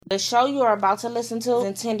The show you are about to listen to is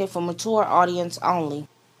intended for mature audience only.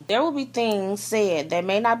 There will be things said that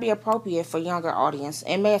may not be appropriate for younger audience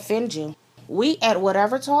and may offend you. We at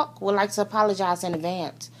Whatever Talk would like to apologize in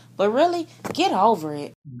advance, but really, get over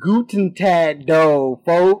it. Guten Tag, though,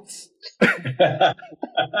 folks.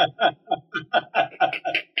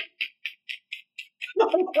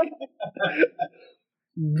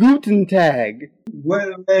 Guten Tag. What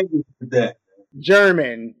language is that?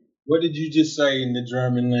 German. What did you just say in the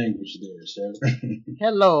German language there, sir?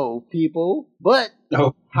 Hello, people. But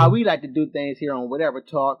Oh. how we like to do things here on Whatever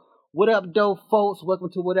Talk. What up, dope folks?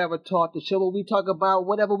 Welcome to Whatever Talk, the show where we talk about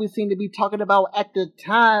whatever we seem to be talking about at the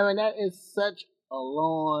time. And that is such a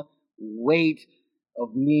long wait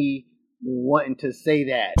of me wanting to say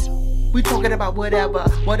that. We talking about whatever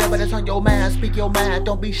that's on your mind. Speak your mind,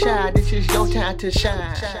 don't be shy. This is your time to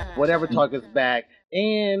shine. Whatever Talk is back,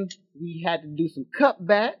 and we had to do some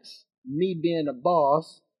cutbacks. Me being the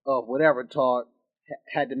boss of Whatever Talk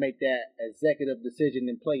had to make that executive decision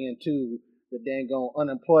and play into the dang on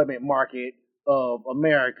unemployment market of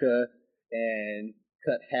America and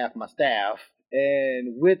cut half my staff.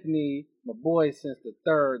 And with me, my boy since the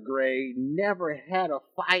third grade, never had a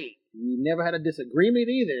fight. We never had a disagreement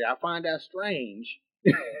either. I find that strange.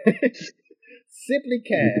 Simply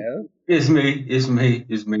Cav. It's me.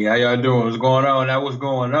 How y'all doing? What's going on? What's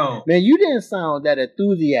going on? Man, you didn't sound that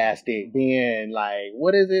enthusiastic being like,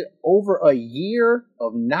 what is it, over a year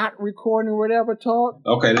of not recording Whatever Talk?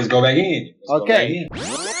 Okay, let's go back in. Okay.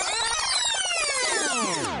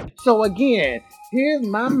 So again, here's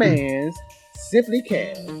my man's Simply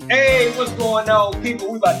Cav. Hey, what's going on, people?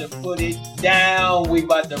 We about to put it down.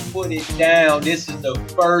 This is the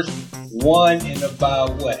first one in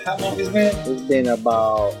about, what? How long has it been? It's been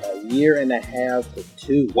about a year and a half to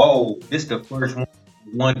 2. Whoa, this is the first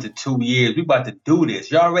 1 to 2 years. We about to do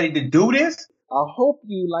this. Y'all ready to do this? I hope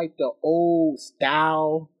you like the old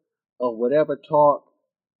style of Whatever Talk,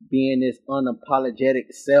 being this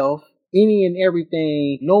unapologetic self. Any and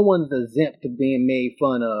everything, no one's exempt to being made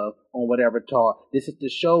fun of on Whatever Talk. This is the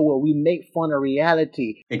show where we make fun of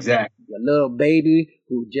reality. Exactly. The little baby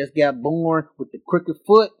who just got born with the crooked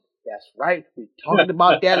foot. That's right. We talking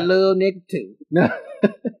about that little nigga too. Not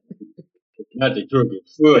the crooked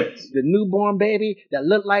foot. The newborn baby that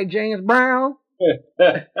looked like James Brown.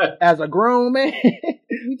 As a grown man,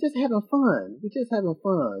 we just having fun.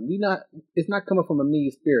 It's not coming from a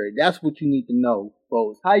mean spirit. That's what you need to know,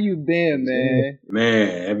 folks. How you been, man?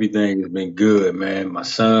 Man, everything has been good, man. My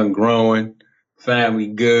son growing, family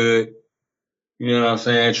good. You know what I'm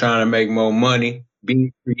saying? Trying to make more money,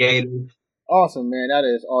 being creative. Awesome, man. That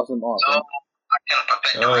is awesome. I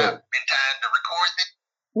been time to record this.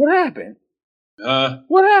 What happened?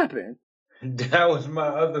 What happened? That was my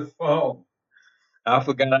other phone. I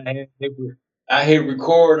forgot I hit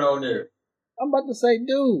record on there. I'm about to say,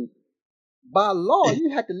 dude, by law,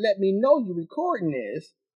 you have to let me know you're recording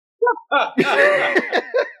this.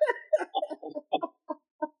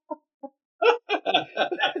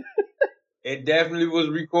 It definitely was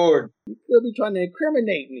recorded. You could be trying to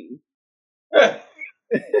incriminate me.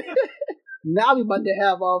 Now we about to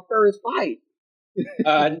have our first fight.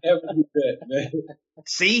 I never did that, man.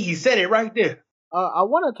 See, he said it right there. I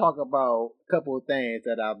want to talk about a couple of things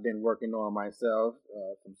that I've been working on myself.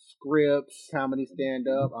 Some scripts, comedy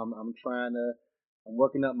stand-up. I'm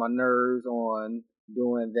working up my nerves on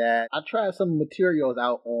doing that. I tried some materials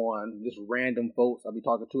out on just random folks I'll be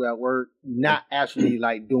talking to at work. Not actually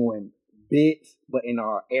like doing bits, but in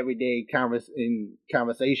our everyday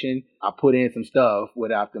conversation, I put in some stuff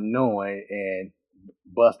without them knowing and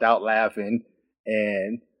bust out laughing.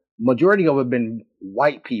 And majority of it been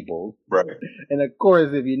white people. Right. And of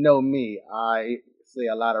course, if you know me, I say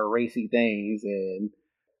a lot of racy things, and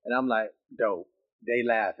I'm like, dope, they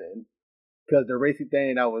laughing. Because the racy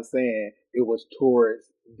thing I was saying, it was towards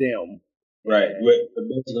them. Right. But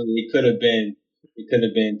basically, it could have been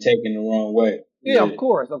taken the wrong way. Yeah, of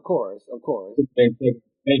course. It could have been taken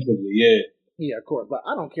offensively, yeah. Yeah, of course. But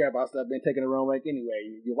I don't care about stuff being taken the wrong way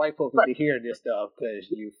anyway. You white folks need to hear this stuff because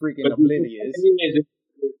you're freaking oblivious.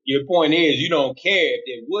 Your point is, you don't care if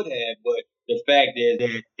it would have, but the fact is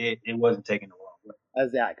that it wasn't taken the wrong way.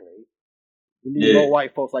 Exactly. We need more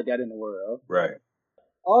white folks like that in the world. Right.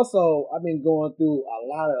 Also, I've been going through a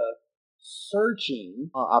lot of searching.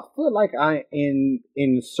 I feel like I'm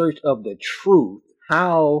in search of the truth.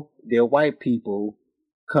 How did white people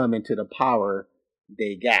come into the power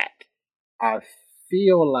they got? I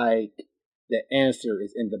feel like the answer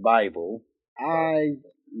is in the Bible. I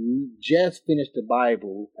just finished the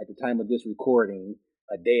Bible at the time of this recording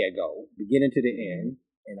a day ago, beginning to the end,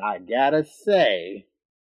 and I gotta say,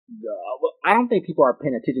 I don't think people are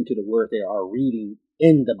paying attention to the words they are reading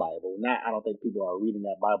in the Bible. I don't think people are reading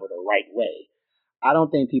that Bible the right way. I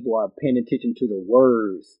don't think people are paying attention to the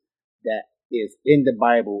words that is in the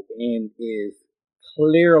Bible and is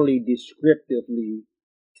clearly descriptively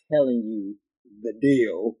telling you the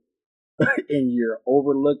deal, and you're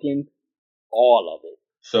overlooking all of it.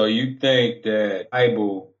 So you think that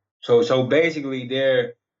Bible? So basically,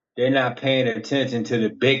 they're not paying attention to the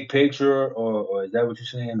big picture, or is that what you're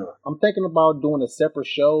saying? Or I'm thinking about doing a separate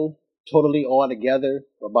show, totally all together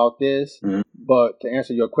about this. Mm-hmm. But to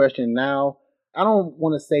answer your question now, I don't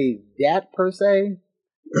want to say that per se.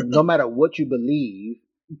 No matter what you believe,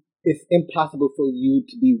 it's impossible for you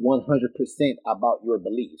to be 100% about your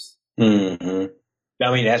beliefs. Mm-hmm.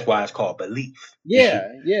 I mean, that's why it's called belief. Yeah,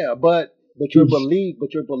 but your belief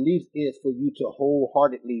is for you to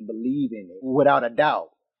wholeheartedly believe in it without a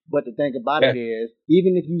doubt. But the thing about it is,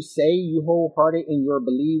 even if you say you wholehearted in your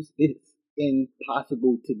beliefs, it's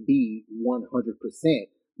impossible to be 100%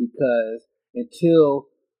 because until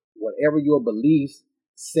whatever your beliefs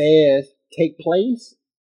says take place,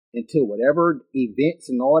 until whatever events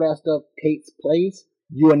and all that stuff takes place,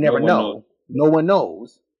 you will never know. No one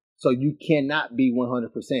knows. So you cannot be 100%.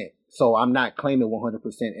 So I'm not claiming 100%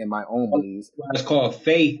 in my own beliefs. It's called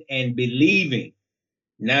faith and believing.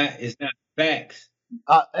 It's not facts.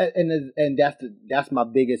 And that's my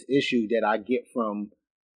biggest issue that I get from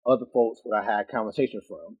other folks where I had conversations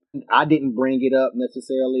from. I didn't bring it up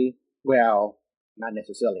necessarily. Well, not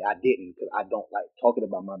necessarily. I didn't because I don't like talking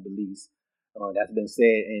about my beliefs. That's been said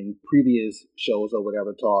in previous shows or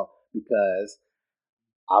whatever talk because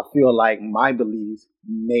I feel like my beliefs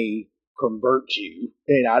may convert you,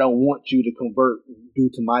 and I don't want you to convert due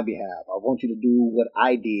to my behalf. I want you to do what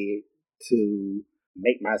I did to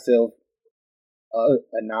make myself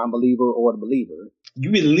a non-believer or a believer.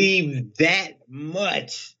 You believe that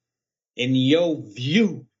much in your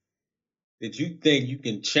view that you think you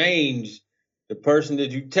can change the person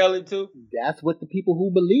that you tell it to? That's what the people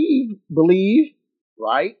who believe,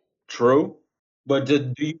 right? True. But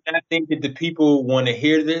do you not think that the people want to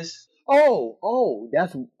hear this?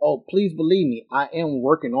 Please believe me, I am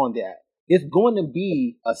working on that. It's going to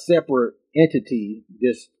be a separate entity,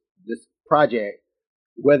 this project,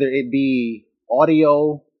 whether it be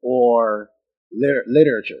audio or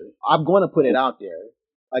literature. I'm going to put it out there.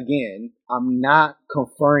 Again, I'm not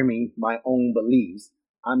confirming my own beliefs.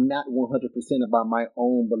 I'm not 100% about my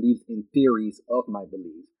own beliefs and theories of my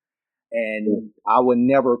beliefs. And I would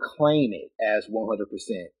never claim it as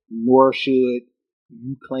 100%, nor should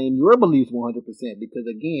you claim your beliefs 100%, because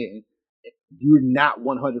again, you're not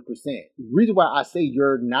 100%. The reason why I say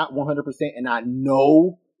you're not 100%, and I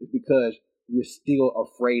know, is because you're still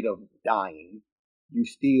afraid of dying. You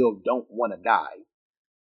still don't want to die.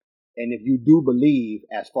 And if you do believe,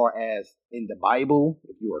 as far as in the Bible,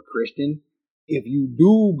 if you're a Christian, if you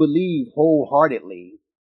do believe wholeheartedly,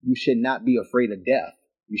 you should not be afraid of death.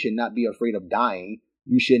 You should not be afraid of dying.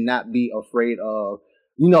 You should not be afraid of,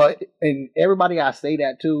 and everybody I say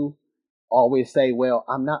that to always say, well,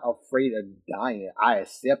 I'm not afraid of dying. I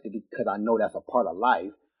accept it because I know that's a part of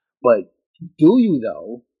life. But do you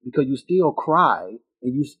though? Because you still cry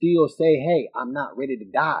and you still say, hey, I'm not ready to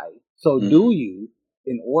die. So do you,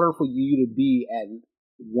 in order for you to be at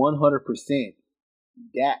 100%,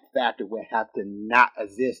 that factor would have to not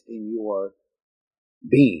exist in your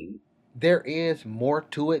being. There is more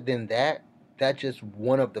to it than that. That's just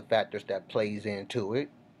one of the factors that plays into it.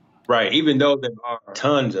 Right. Even though there are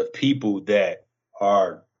tons of people that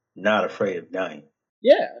are not afraid of dying.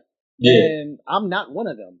 Yeah. And I'm not one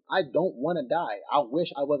of them. I don't want to die. I wish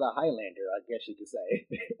I was a Highlander, I guess you could say,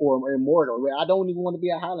 or immortal. I don't even want to be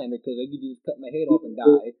a Highlander because they could just cut my head off and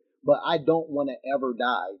die. But I don't want to ever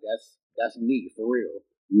die. That's me for real.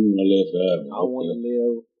 You want to live forever. I want to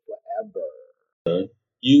live forever. Okay.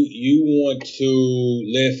 You want to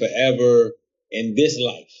live forever in this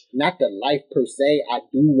life. Not the life per se. I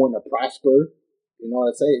do want to prosper. You know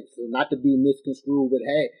what I say? So not to be misconstrued with,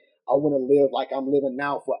 hey, I want to live like I'm living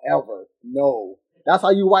now forever. No. That's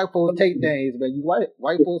how you white folks take things, man. You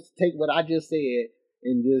white folks take what I just said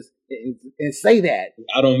and just and say that.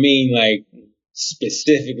 I don't mean like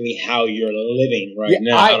specifically how you're living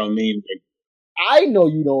now. I don't mean like, I know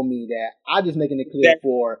you don't mean that. I'm just making it clear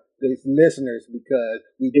for the listeners because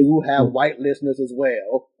we do have white listeners as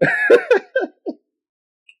well.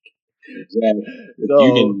 Exactly. So,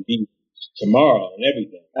 you can be tomorrow and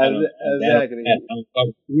everything. Exactly.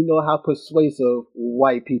 We know how persuasive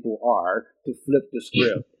white people are to flip the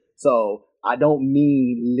script. So I don't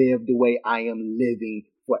mean live the way I am living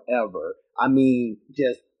forever. I mean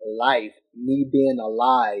just life, me being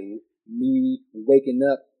alive, me waking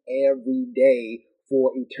up every day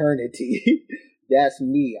for eternity. That's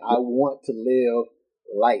me. I want to live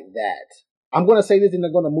like that. I'm going to say this and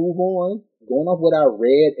I'm going to move on. Going off what I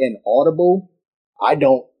read in Audible, I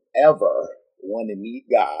don't ever want to meet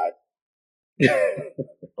God.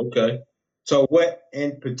 Okay. So what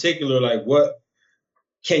in particular, like what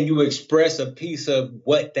can you express a piece of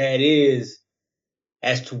what that is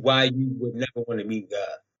as to why you would never want to meet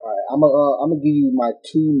God? All right, I'm gonna give you my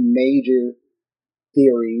two major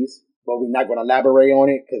theories, but we're not gonna elaborate on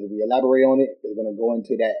it because if we elaborate on it, it's gonna go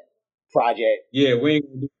into that project. Yeah, we ain't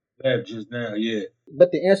gonna do that just now. Yeah.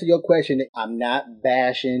 But to answer your question, I'm not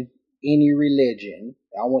bashing any religion.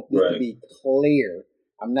 I want this to be clear.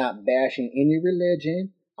 I'm not bashing any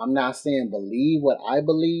religion. I'm not saying believe what I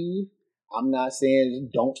believe. I'm not saying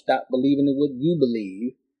don't stop believing in what you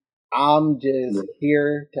believe. I'm just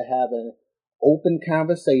here to have an open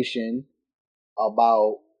conversation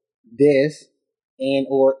about this and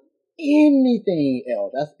or anything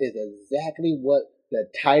else. That is exactly what the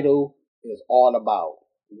title is all about.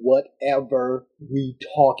 Whatever we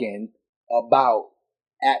talking about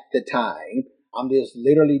at the time. I'm just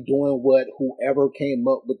literally doing what whoever came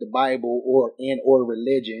up with the Bible or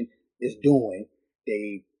religion is doing.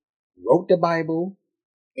 They wrote the Bible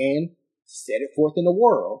and set it forth in the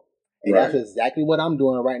world. And that's exactly what I'm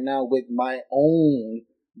doing right now with my own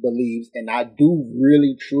beliefs. And I do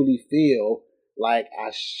really, truly feel like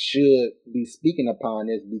I should be speaking upon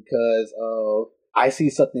this because of I see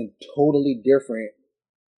something totally different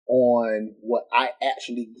on what I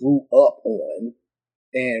actually grew up on.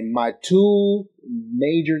 And my two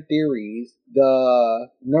major theories, the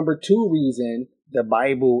number two reason the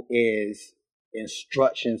Bible is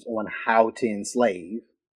instructions on how to enslave.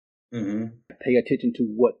 Mm-hmm. Pay attention to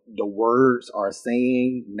what the words are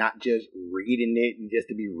saying, not just reading it and just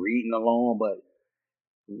to be reading along, but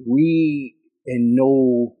read and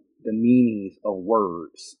know the meanings of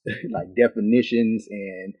words, like definitions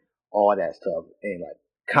and all that stuff, and like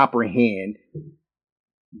comprehend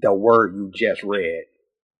the word you just read.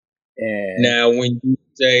 And now, when you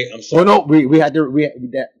say, I'm sorry. no, we had to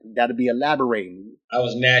that'll be elaborating. I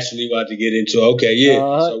was naturally about to get into okay, yeah.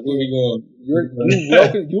 So where we going?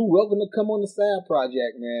 You're welcome to come on the side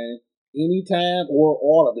project, man. Anytime or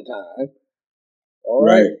all of the time. All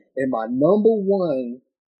right. And my number one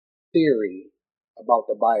theory about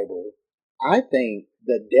the Bible, I think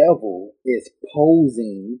the devil is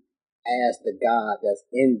posing as the God that's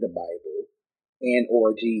in the Bible and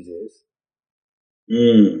or Jesus.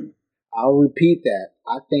 I'll repeat that.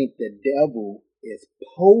 I think the devil is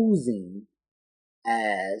posing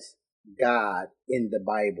as God in the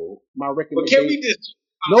Bible. My recommendation. Can we just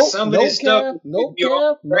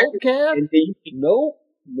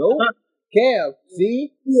Kev.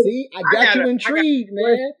 See, I got you intrigued,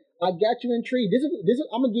 man. I got you intrigued. This is.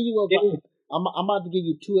 I'm gonna give you I'm about to give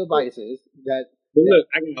you two advices that. Look,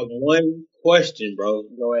 I got one question, bro.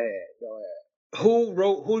 Go ahead.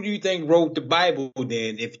 Who do you think wrote the Bible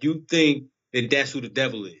then? If you think that that's who the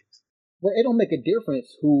devil is. Well, it don't make a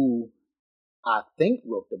difference who I think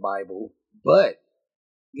wrote the Bible, but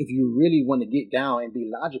if you really want to get down and be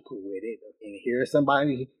logical with it, and hear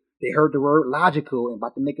somebody, they heard the word logical and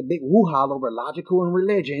about to make a big woo-ha over logical and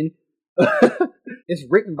religion, it's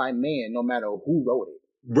written by man no matter who wrote it.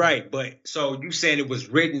 Right, but so you saying it was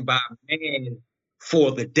written by man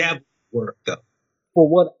for the devil work though? For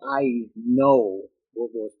what I know,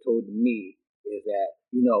 what was told to me is that,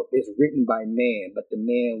 it's written by man, but the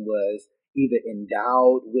man was either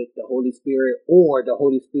endowed with the Holy Spirit or the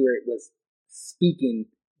Holy Spirit was speaking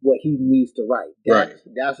what he needs to write.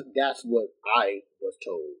 That's what I was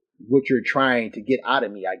told. What you're trying to get out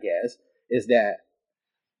of me, I guess, is that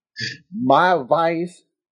my advice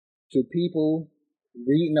to people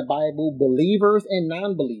reading the Bible, believers and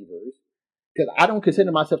non-believers, because I don't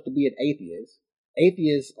consider myself to be an atheist.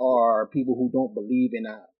 Atheists are people who don't believe in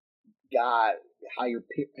a God,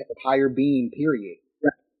 higher being, period.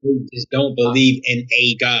 Who just don't believe in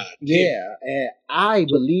a God. Yeah, and I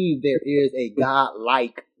believe there is a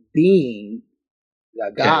God-like being,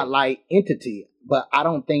 a God-like entity, but I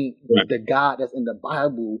don't think the God that's in the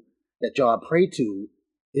Bible that y'all pray to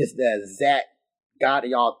is the exact God that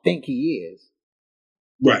y'all think he is.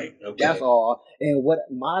 Right. Okay. That's all. And what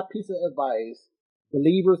my piece of advice,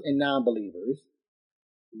 believers and non-believers,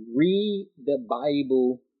 read the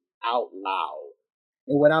Bible out loud.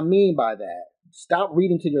 And what I mean by that, stop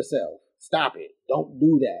reading to yourself. Stop it. Don't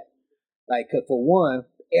do that. Like, cause for one,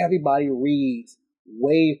 everybody reads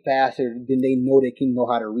way faster than they know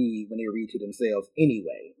how to read when they read to themselves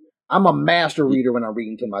anyway. I'm a master reader when I'm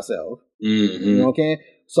reading to myself. Mm-hmm. You know what I'm saying?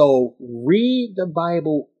 So read the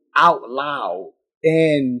Bible out loud.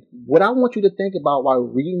 And what I want you to think about while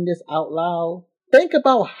reading this out loud, think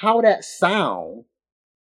about how that sound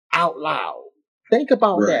out loud. Think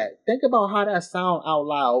about Right. that. Think about how that sound out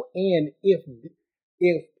loud. And if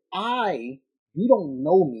you don't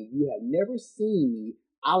know me, you have never seen me,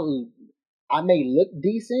 I may look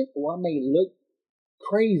decent or I may look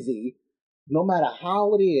crazy, no matter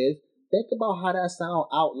how it is. Think about how that sound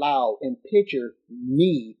out loud and picture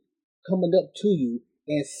me coming up to you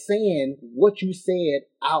and saying what you said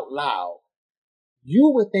out loud. You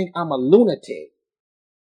would think I'm a lunatic.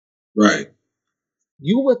 Right.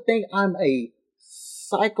 You would think I'm a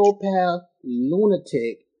psychopath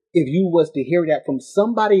lunatic if you was to hear that from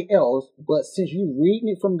somebody else, but since you reading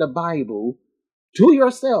it from the Bible to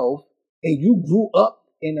yourself and you grew up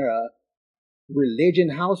in a religion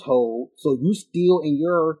household, so you still in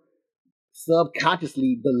your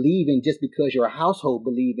subconsciously believing just because your household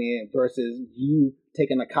believe in versus you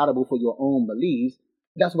taking accountable for your own beliefs.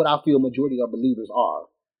 That's what I feel majority of believers are.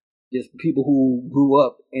 Just people who grew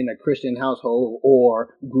up in a Christian household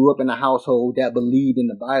or grew up in a household that believed in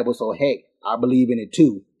the Bible. So, hey, I believe in it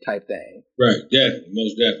too, type thing. Right. Definitely.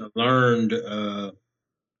 Most definitely. Learned,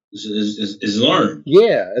 is learned.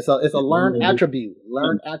 Yeah, it's a learned attribute.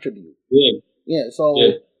 Learned attribute. Yeah. Yeah. So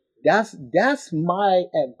Yeah. that's my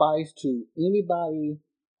advice to anybody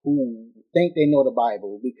who think they know the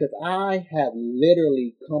Bible, because I have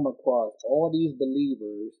literally come across all these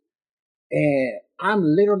believers and I'm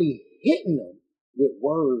literally hitting them with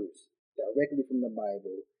words directly from the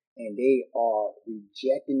Bible, and they are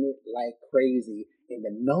rejecting it like crazy. And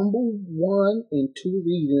the number one and two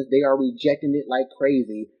reasons they are rejecting it like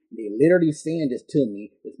crazy, they literally saying this to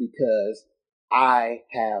me, is because I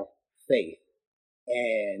have faith.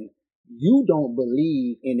 And you don't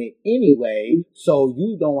believe in it anyway, so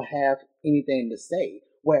you don't have anything to say.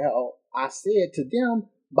 Well, I said to them,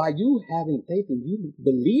 by you having faith and you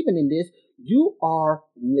believing in this, you are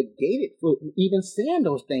negated for even saying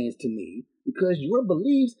those things to me, because your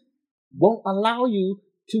beliefs won't allow you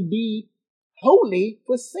to be holy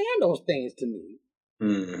for saying those things to me.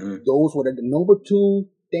 Mm-hmm. Those were the number two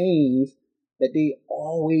things that they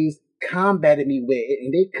always combated me with,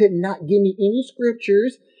 and they could not give me any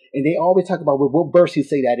scriptures. And they always talk about, well, what verse you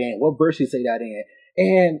say that in, what verse you say that in.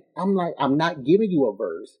 And I'm like, I'm not giving you a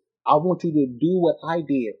verse. I want you to do what I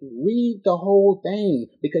did. Read the whole thing,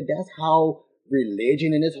 because that's how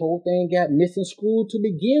religion and this whole thing got misconstrued to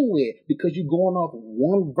begin with, because you're going off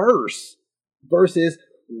one verse versus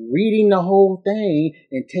reading the whole thing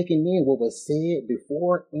and taking in what was said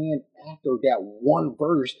before and after that one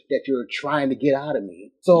verse that you're trying to get out of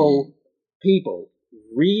me. So, people,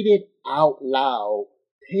 read it out loud.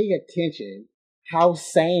 Pay attention how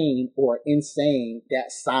sane or insane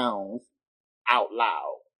that sounds out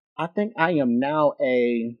loud. I think I am now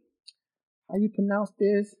a, how you pronounce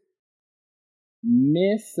this?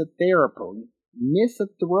 Misanthropy.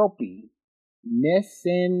 Misanthropy.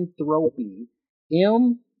 Misanthropy.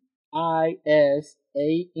 Misanthropy.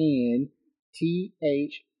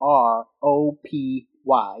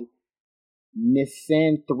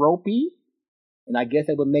 Misanthropy. And I guess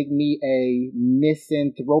that would make me a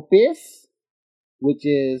misanthropist, which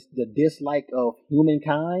is the dislike of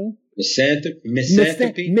humankind.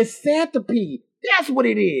 Misanthropy? Misanthropy. That's what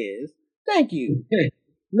it is. Thank you.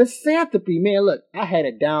 Misanthropy, man. Look, I had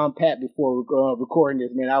it down pat before recording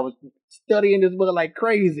this, man. I was studying this book like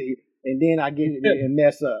crazy, and then I get it and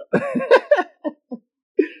mess up.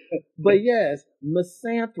 But yes,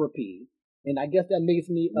 misanthropy. And I guess that makes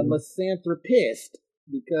me a misanthropist,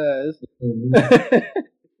 because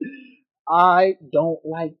I don't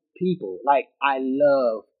like people. Like, I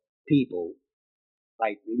love people.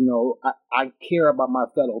 Like, I care about my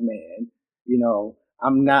fellow man.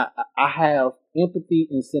 I have empathy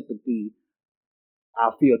and sympathy, I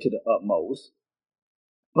feel, to the utmost.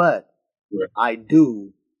 But I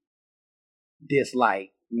do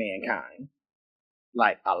dislike mankind.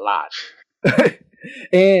 Like, a lot.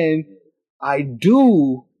 And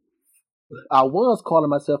I was calling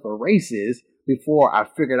myself a racist before I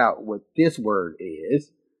figured out what this word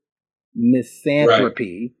is.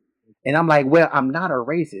 Misanthropy. Right. And I'm like, well, I'm not a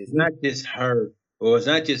racist. It's not just her, or it's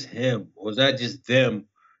not just him, or it's not just them,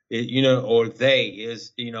 or they.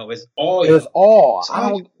 It's all y'all. It's all. I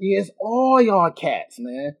don't. It's all y'all cats,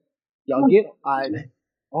 man. Y'all get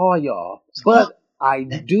all y'all. But I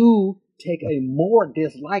do take a more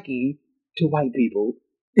disliking to white people.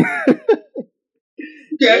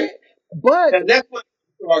 Okay. But that's what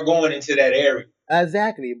people are going into that area.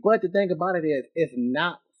 Exactly. But the thing about it is, it's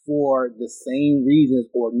not for the same reasons,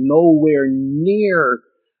 or nowhere near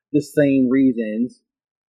the same reasons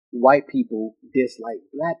white people dislike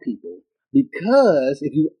black people. Because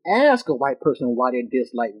if you ask a white person why they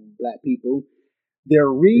dislike black people, their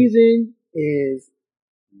reason is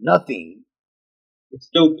nothing. It's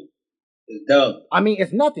stupid. It's dumb. I mean,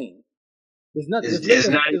 it's nothing. It's nothing. It's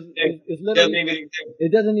not. It's It doesn't literally. even exist.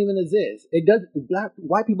 It doesn't even exist. It does.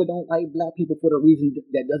 White people don't like black people for the reason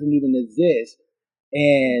that doesn't even exist,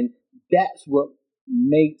 and that's what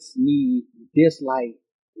makes me dislike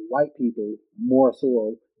white people more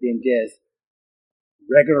so than just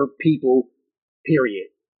regular people. Period.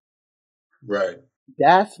 Right.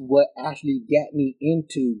 That's what actually got me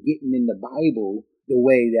into getting in the Bible the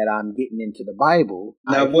way that I'm getting into the Bible.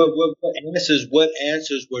 Now, what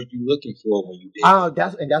answers were you looking for when you did that?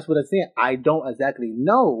 That's what I'm saying. I don't exactly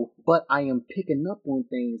know, but I am picking up on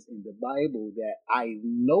things in the Bible that I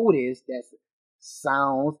noticed that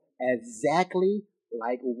sounds exactly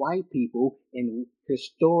like white people and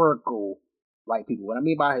historical white people. What I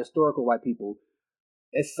mean by historical white people,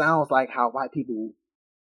 it sounds like how white people,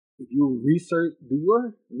 if you do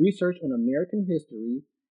your research on American history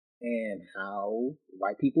and how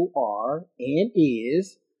white people are and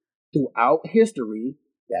is throughout history,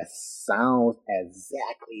 that sounds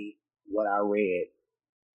exactly what I read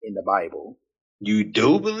in the Bible. You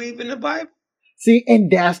do believe in the Bible? See,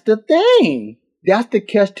 and that's the thing. That's the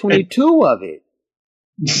catch-22 of it.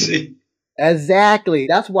 See? Exactly.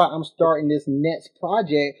 That's why I'm starting this next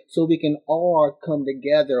project so we can all come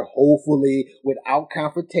together, hopefully, without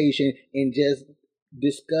confrontation and just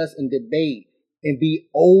discuss and debate and be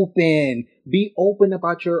open. Be open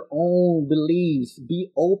about your own beliefs.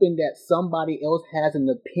 Be open that somebody else has an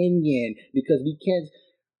opinion because we can't.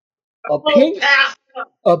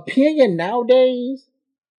 Opinion nowadays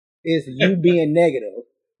is you being negative.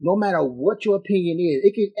 No matter what your opinion is,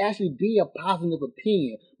 it can actually be a positive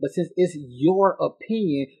opinion, but since it's your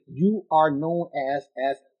opinion, you are known as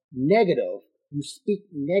negative. You speak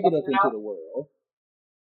negative into the world,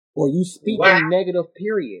 or you speak in negative.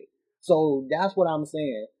 Period. So that's what I'm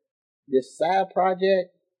saying. This side project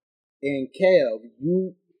and Kev,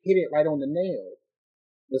 you hit it right on the nail.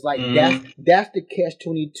 It's like that's the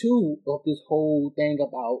catch-22 of this whole thing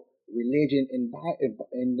about religion in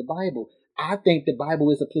the Bible. I think the Bible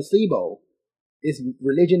is a placebo. Its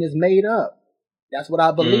religion is made up. That's what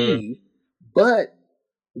I believe. But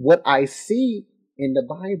what I see in the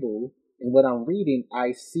Bible and what I'm reading,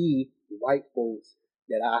 I see white folks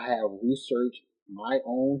that I have researched my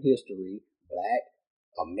own history,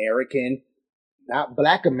 black, American, not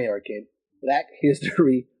black American, black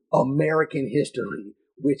history, American history,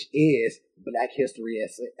 which is black history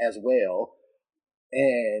as well,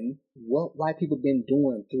 and what white people been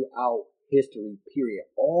doing throughout history, period.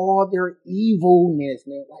 All their evilness,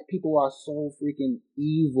 man. White people are so freaking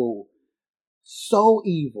evil. So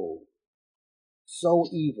evil. So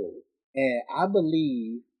evil. And I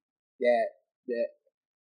believe that the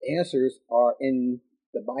answers are in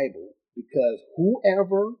the Bible because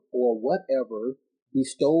whoever or whatever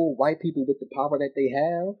bestowed white people with the power that they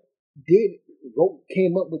have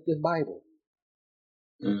came up with this Bible.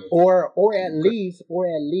 Or at least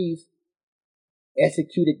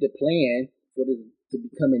executed the plan for this to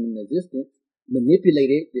become in existence,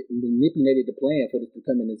 manipulated the plan for this to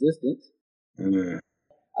come in existence.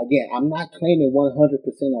 Again, I'm not claiming 100%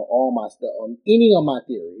 on all my stuff, on any of my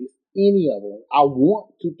theories, any of them. I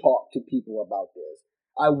want to talk to people about this.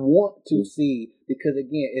 I want to see, because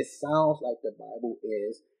again, it sounds like the Bible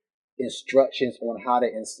is instructions on how to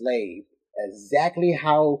enslave. Exactly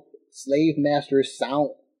how slave masters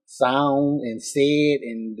sound and said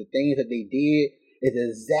and the things that they did is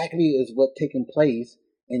exactly is what taking place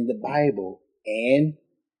in the Bible. And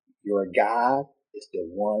your God is the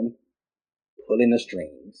one pulling the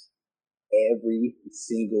strings. Every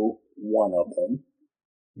single one of them.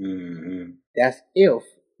 That's if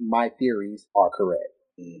my theories are correct.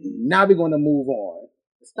 Now we're going to move on.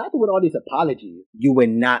 Stop it with all these apologies. You would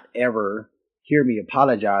not ever hear me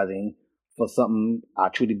apologizing for something I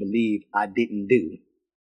truly believe I didn't do.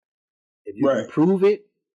 If you can prove it,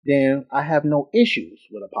 then I have no issues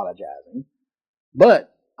with apologizing.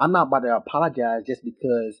 But I'm not about to apologize just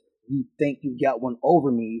because you think you got one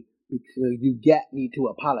over me because you got me to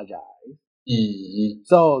apologize.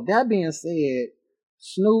 So that being said,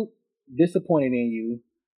 Snoop disappointed in you,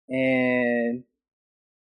 and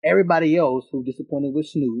everybody else who disappointed with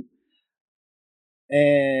Snoop,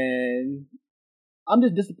 and I'm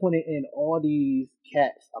just disappointed in all these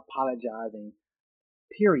cats apologizing.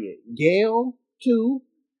 Period. Gail too,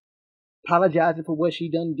 apologizing for what she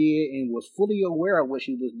done did and was fully aware of what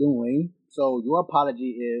she was doing. So your apology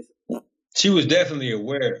is she was definitely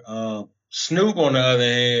aware. Snoop, on the other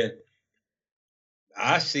hand,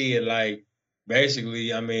 I see it like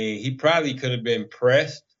basically, I mean, he probably could have been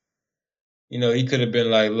pressed. You know, he could have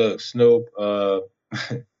been like, "Look, Snoop, go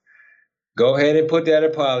ahead and put that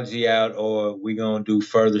apology out, or we gonna do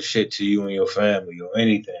further shit to you and your family, or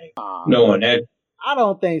anything." Knowing that, I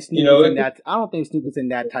don't think you Snoop know, is in that. I don't think Snoop is in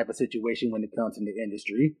that type of situation when it comes in the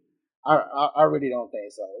industry. I really don't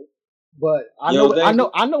think so. But you don't think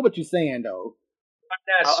so? I know what you're saying though. Why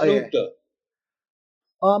not Oh yeah. Snoop though?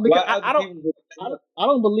 Because Why other people? I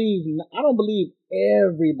don't believe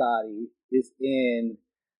everybody is in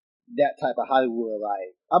that type of Hollywood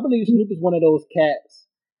life. I believe Snoop is one of those cats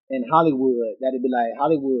in Hollywood that'd be like,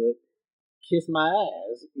 Hollywood, kiss my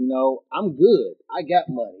ass. You know, I'm good. I got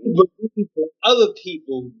money. But other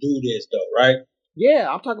people do this though, right? Yeah,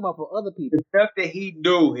 I'm talking about for other people. The stuff that he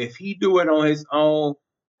do, if he do it on his own,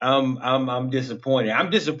 I'm disappointed. I'm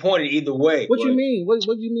disappointed either way. What you mean? What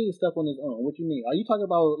do you mean stuff on his own? What you mean? Are you talking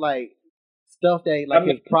about like stuff that like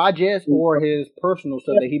his projects or his personal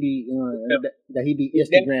stuff that he be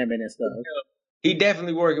Instagramming and stuff? He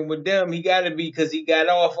definitely working with them. He got to be because he got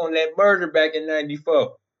off on that murder back in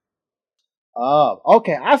 '94. Oh,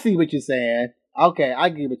 okay. I see what you're saying. Okay, I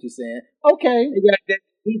get what you're saying. Okay.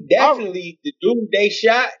 He definitely, the dude they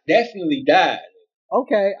shot definitely died.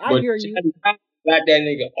 Okay, I hear you. Got that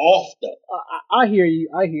nigga off though. I hear you.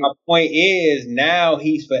 I hear. My point is now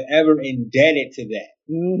he's forever indebted to that.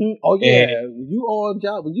 Mm-hmm. Oh yeah, you owe a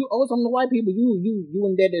job. When you owe some of the white people, you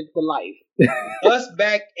indebted for life. Us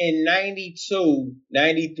back in 92,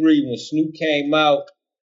 93 when Snoop came out,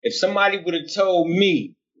 if somebody would have told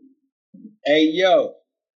me, hey yo,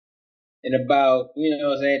 in about,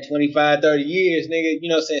 25, 30 years,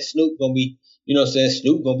 nigga, Snoop gonna be,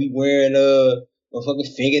 Snoop gonna be wearing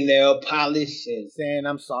motherfucking fingernail polish and saying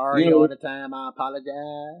I'm sorry all the time. I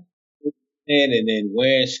apologize. And then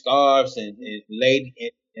wearing scarves and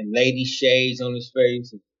lady shades on his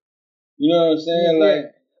face. You know what I'm saying? Yeah. Like,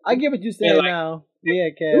 I get what you're saying like, now. Yeah,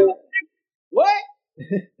 Kev. What?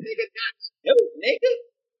 nigga.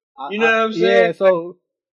 You know what I'm saying? Yeah, so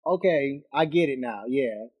okay, I get it now.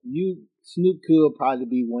 Yeah. Snoop could probably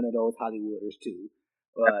be one of those Hollywooders too.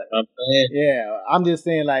 But yeah, I'm just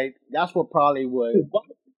saying like that's what probably would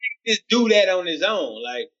just do that on his own.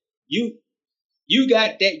 Like you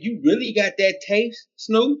got that, you really got that taste,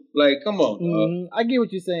 Snoop? Like, come on, I get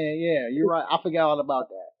what you're saying. Yeah, you're right. I forgot all about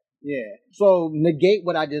that. Yeah. So negate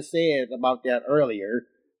what I just said about that earlier,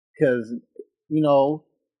 because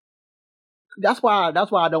that's why I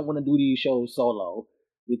don't want to do these shows solo,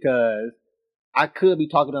 because I could be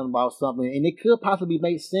talking about something and it could possibly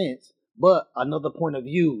make sense, but another point of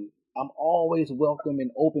view. I'm always welcome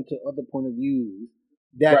and open to other point of views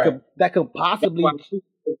that could possibly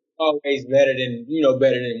always better than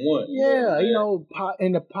one. Yeah,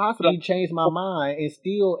 and to possibly change my mind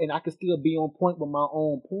and I could still be on point with my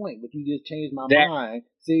own point, but you just changed my mind.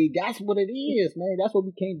 See, that's what it is, man. That's what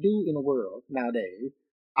we can't do in the world nowadays.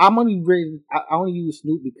 I only use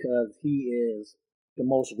Snoop because he is the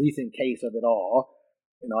most recent case of it all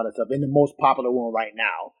and all that stuff, and the most popular one right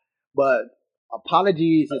now. But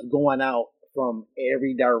apologies is going out from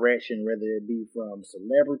every direction, whether it be from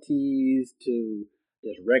celebrities to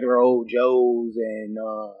just regular old Joes and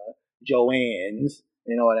Joannes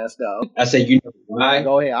and all that stuff. I say, you know why?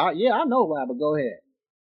 Go ahead. I know why, but go ahead.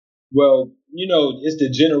 Well, it's the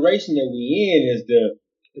generation that we in is the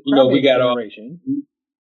we got generation.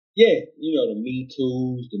 The Me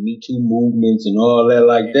Too's, the Me Too movements and all that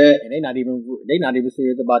like that. And they not even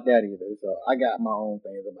serious about that either. So I got my own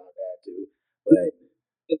things about that too. But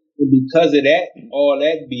because of that, all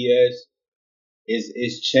that BS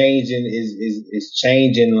is changing is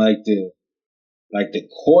changing like the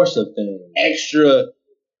course of things. Extra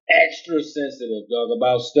sensitive, dog,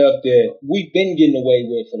 about stuff that we've been getting away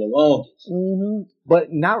with for the longest. Mm-hmm.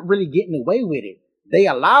 But not really getting away with it. They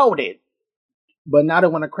allowed it, but now they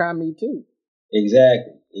want to cry me too.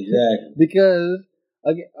 Exactly. Because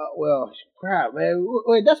again, crap, man.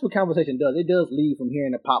 That's what conversation does. It does lead from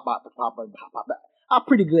hearing the pop. I'm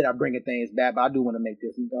pretty good at bringing things back, but I do want to make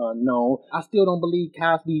this known. I still don't believe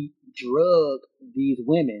Cosby drugged these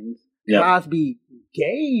women. Yep. Cosby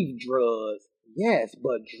gave drugs, yes,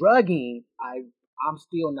 but drugging, I'm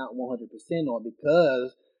still not 100% on,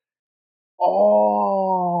 because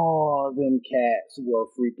all them cats were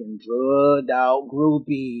freaking drugged out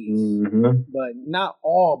groupies. Mm-hmm. But not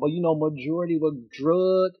all, but majority were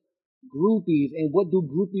drugged groupies. And what do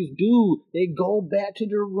groupies do? They go back to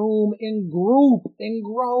their room and grope and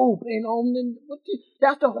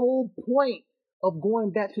that's the whole point of going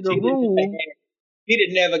back to the room. He'd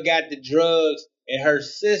have never got the drugs in her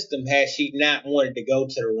system had she not wanted to go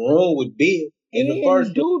to the room with Bill in the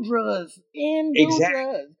first do drugs.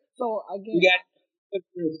 So again, You got to put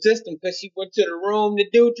in the system because she went to the room to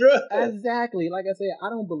do drugs. exactly. Like I said, I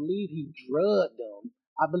don't believe he drugged them.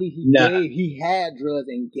 I believe Nah. he had drugs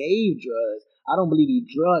and gave drugs. I don't believe he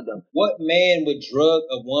drugged them. What man would drug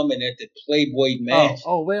a woman at the Playboy Mansion?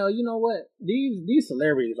 Oh well, you know what? These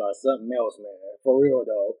celebrities are something else, man. For real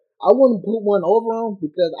though, I wouldn't put one over them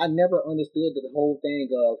because I never understood the whole thing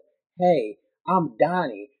of, hey, I'm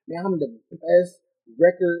Donnie, man, I'm the best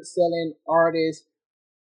record selling artist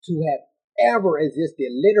to have ever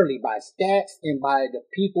existed, literally by stats and by the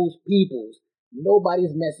people's.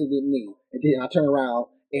 Nobody's messing with me. And then I turn around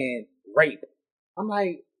and rape. I'm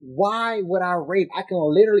like, why would I rape? I can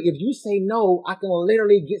literally, if you say no, I can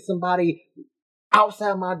literally get somebody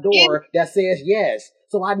outside my door that says yes.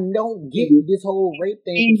 So I don't get this whole rape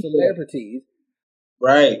thing from celebrities.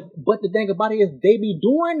 Right. But the thing about it is they be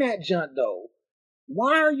doing that junk though.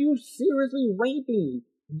 Why are you seriously raping?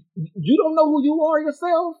 You don't know who you are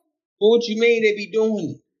yourself? What you mean they be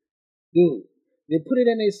doing it? Dude, they put it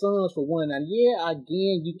in their songs for one. And yeah,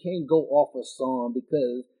 again, you can't go off a song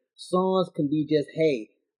because songs can be just, hey,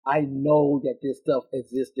 I know that this stuff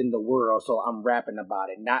exists in the world, so I'm rapping about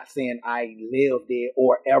it. Not saying I lived it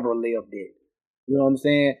or ever lived it. You know what I'm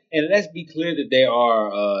saying? And let's be clear that there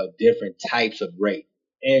are different types of rape.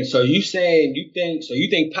 And so you think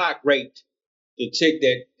Pac raped the chick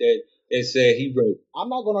that said he raped? I'm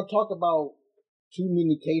not gonna talk about too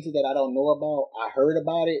many cases that I don't know about. I heard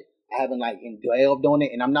about it. I haven't delved on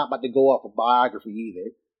it, and I'm not about to go off a biography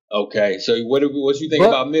either. Okay, so what you think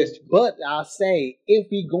about Mr.? But I say, if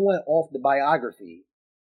we going off the biography,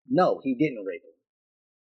 no, he didn't rape him.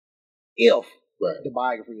 If the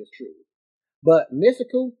biography is true. But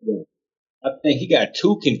Mystical, I think he got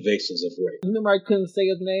 2 convictions of rape. You remember I couldn't say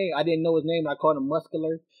his name? I didn't know his name. I called him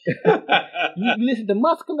Muscular. You listen to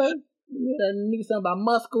Muscular? You knew something about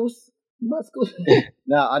Muscles?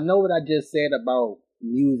 Now, I know what I just said about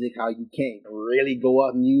music, how you can't really go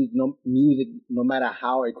up music no matter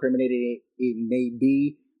how incriminated it may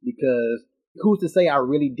be, because who's to say I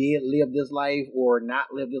really did live this life or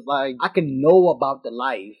not live this life? I can know about the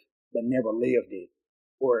life, but never lived it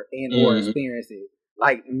or experienced it.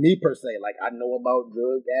 Like me per se, like I know about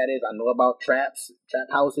drug addicts, I know about trap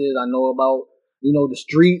houses, I know about, the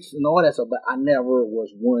streets and all that stuff, but I never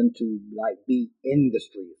was one to be in the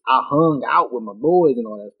streets. I hung out with my boys and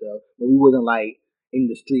all that stuff, but we wasn't in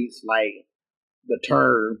the streets like the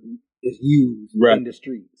term is used in the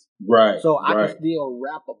streets. Right. So I can still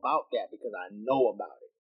rap about that because I know about it.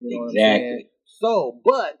 You know exactly. What I'm saying? So,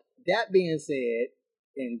 but that being said,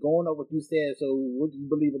 and going over what you said, so what do you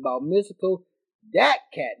believe about Mystical? That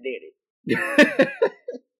cat did it.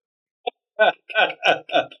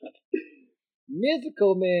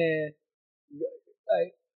 Mystical, man.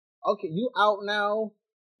 Okay, you out now?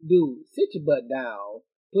 Dude, sit your butt down.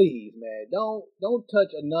 Please, man. Don't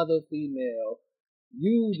touch another female.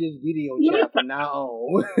 Use this video chat from now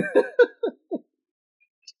on.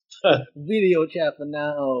 Video chat from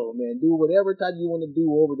now on, man. Do whatever type you want to do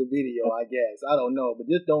over the video, I guess. I don't know, but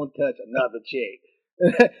just don't touch another chick.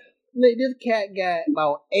 This cat got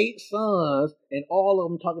about 8 sons, and all of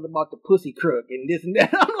them talking about the pussy crook and this and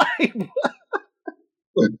that.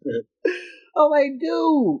 I'm like,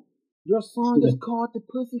 dude, your song is called the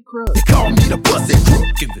Pussy Crook. They call me the Pussy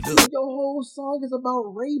Crook. Your whole song is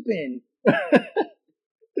about raping.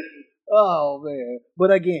 Oh man!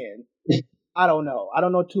 But again, I don't know. I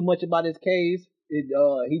don't know too much about his case. He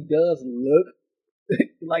does look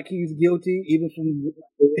like he's guilty, even from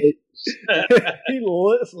he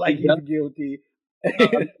looks like he's guilty.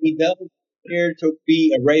 He doesn't appear to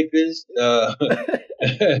be a rapist. Going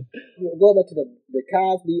back to the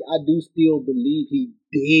Cosby, I do still believe he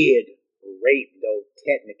did rape, though,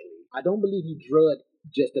 technically. I don't believe he drugged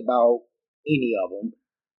just about any of them.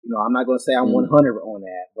 I'm not going to say I'm 100 on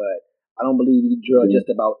that, but I don't believe he drugged just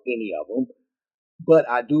about any of them. But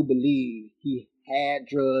I do believe he had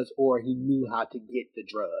drugs or he knew how to get the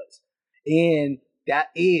drugs. And that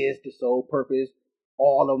is the sole purpose.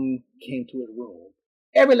 All of them came to his room.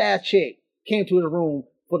 Every last chick came to his room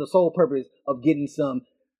for the sole purpose of getting some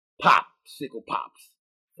popsicle pops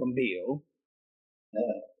from Bill.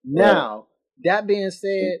 Now, that being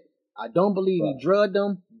said, I don't believe he drugged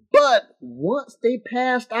them. But once they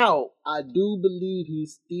passed out, I do believe he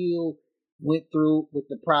still went through with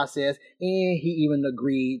the process, and he even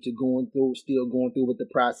agreed to going through with the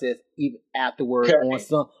process even afterwards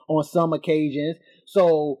on some occasions.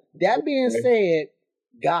 So that being said,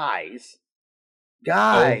 guys,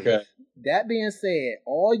 that being said,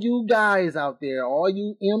 all you guys out there, all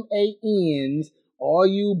you MANs, all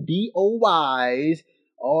you BOYs,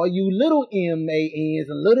 all you little MANs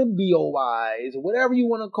and little BOYs, whatever you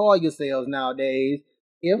want to call yourselves nowadays,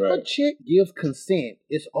 if a chick gives consent,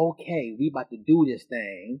 it's okay. We about to do this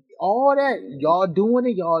thing. All that, y'all doing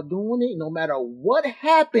it, no matter what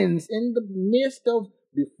happens in the midst of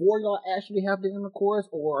before y'all actually have the intercourse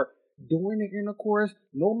or during the intercourse,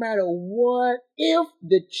 no matter what, if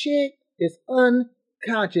the chick is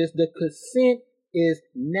unconscious, the consent is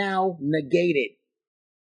now negated.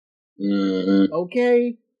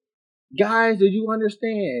 Okay? Guys, do you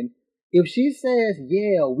understand? If she says,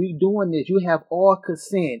 yeah, we doing this, you have all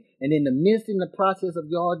consent, and in the midst in the process of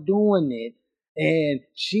y'all doing it, and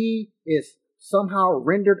she is somehow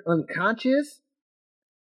rendered unconscious,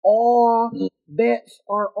 all bets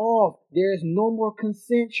are off. There's no more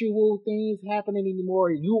consensual things happening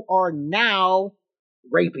anymore. You are now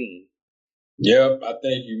raping. Yep, I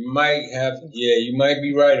think you might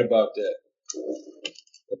be right about that.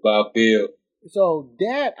 About Bill. So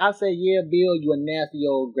that, I say, yeah, Bill, you a nasty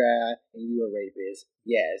old guy and you a rapist.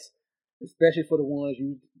 Yes. Especially for the ones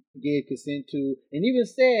you gave consent to. And even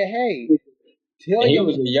said, hey, tell he your...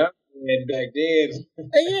 was a young man back then.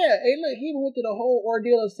 Hey, look, he even went through the whole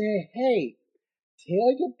ordeal of saying, hey,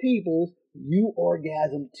 tell your peoples you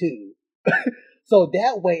orgasm too. So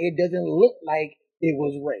that way it doesn't look like it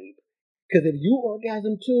was rape. Because if you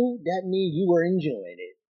orgasm too, that means you were enjoying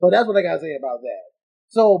it. So that's what I gotta say about that.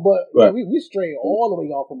 So, but right. we stray all the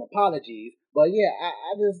way off from apologies. But yeah,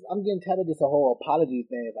 I'm getting tired of this whole apology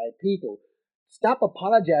thing. Like, people, stop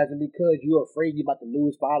apologizing because you're afraid you're about to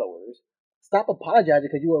lose followers. Stop apologizing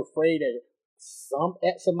because you're afraid that some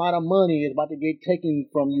X amount of money is about to get taken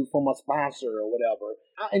from you from a sponsor or whatever.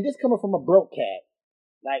 And this coming from a broke cat.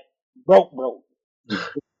 Like, broke.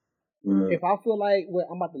 If I feel like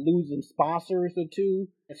I'm about to lose some sponsors or two,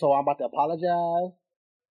 and so I'm about to apologize,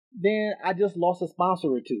 then I just lost a sponsor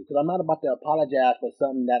or two. Because I'm not about to apologize for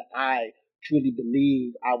something that I truly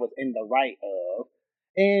believe I was in the right of.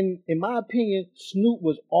 And in my opinion, Snoop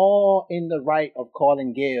was all in the right of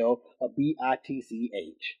calling Gail a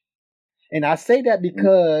bitch. And I say that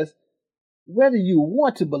because whether you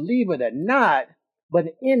want to believe it or not, but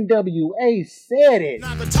the NWA said it.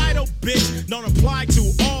 Now the title bitch don't apply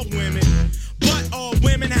to all women, but all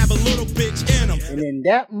women have a little bitch in them. And in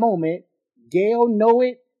that moment, Gail know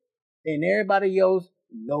it, and everybody else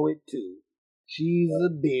know it too. She's a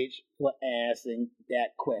bitch for asking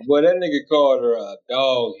that question. Well, that nigga called her a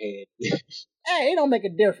dog head. Hey, it don't make a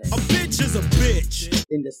difference. A bitch is a bitch.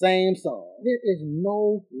 In the same song. There is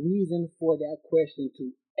no reason for that question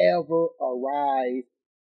to ever arise.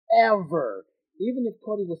 Ever. Even if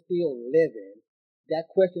Kobe was still living, that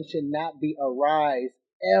question should not be arise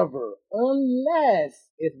ever. Unless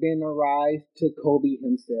it's been arise to Kobe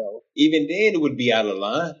himself. Even then it would be out of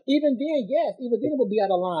line. Even then, yes. Even then it would be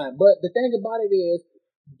out of line. But the thing about it is,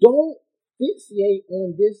 don't fixate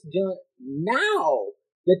on this junk now.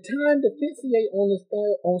 The time to fixate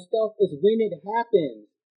on stuff is when it happens.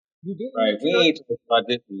 You didn't. Right, we ain't talking about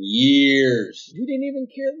this in years. You didn't even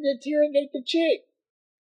care to interrogate the chick.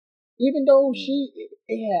 Even though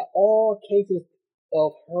it had all cases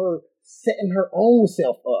of her setting her own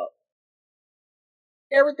self up.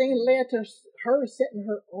 Everything led to her setting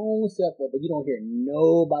her own self up, but you don't hear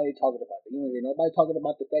nobody talking about it. You don't hear nobody talking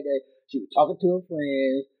about the fact that she was talking to her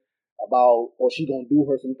friends about, or she gonna do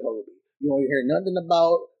her some Kobe. You don't hear nothing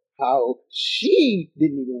about how she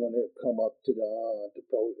didn't even want to come up to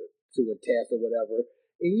to a test or whatever.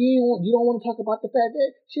 And you don't want to talk about the fact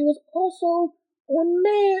that she was also on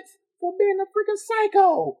meds for being a freaking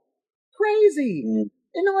psycho. Crazy.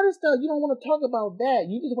 And all this stuff. You don't want to talk about that.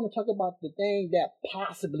 You just want to talk about the thing that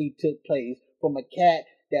possibly took place from a cat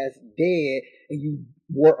that's dead, and you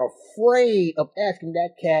were afraid of asking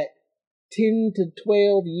that cat 10 to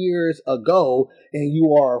 12 years ago, and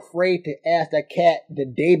you are afraid to ask that cat the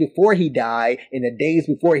day before he died and the days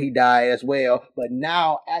before he died as well. But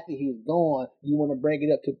now, after he's gone, you want to bring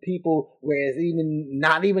it up to people where it's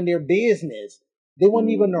not even their business. They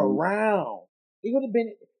weren't even around. It would have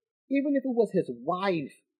been, even if it was his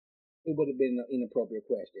wife, it would have been an inappropriate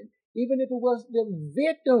question. Even if it was the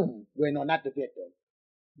victim. Well, no, not the victim.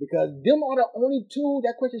 Because them are the only two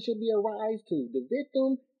that question should be arise to. The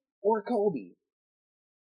victim or Kobe.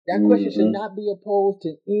 That question should not be opposed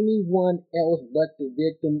to anyone else but the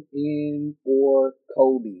victim or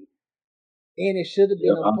Kobe. And it should have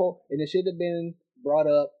been and it should have been brought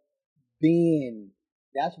up then.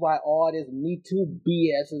 That's why all this Me Too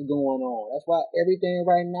BS is going on. That's why everything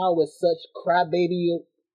right now is such crybaby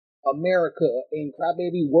America and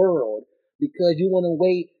crybaby world. Because you want to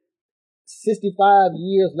wait 65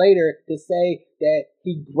 years later to say that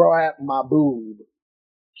he grabbed my boob.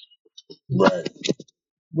 Right.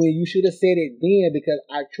 when you should have said it then, because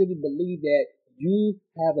I truly believe that you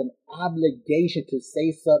have an obligation to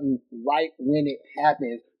say something right when it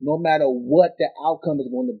happens, no matter what the outcome is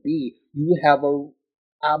going to be. You have a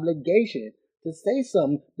obligation to say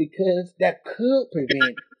something because that could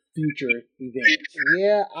prevent future events.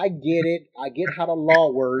 Yeah, I get it. I get how the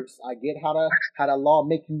law works. I get how the law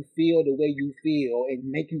make you feel the way you feel and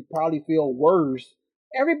make you probably feel worse.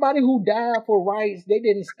 Everybody who died for rights, they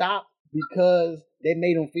didn't stop because they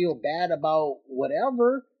made them feel bad about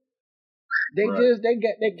whatever. They just they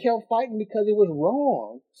kept fighting because it was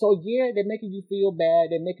wrong. So yeah, they're making you feel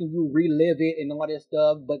bad. They're making you relive it and all that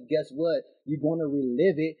stuff. But guess what? You're gonna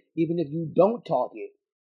relive it even if you don't talk it.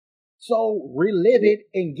 So relive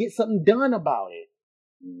it and get something done about it.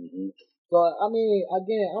 Mm-hmm. So I mean,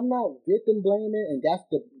 again, I'm not victim blaming, and that's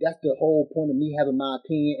the whole point of me having my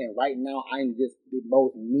opinion. And right now, I'm just the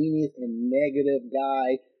most meanest and negative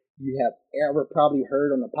guy you have ever probably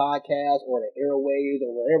heard on the podcast or the airwaves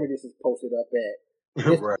or wherever this is posted up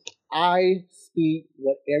at. Right. I speak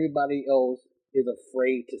what everybody else is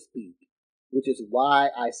afraid to speak, which is why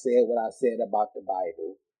I said what I said about the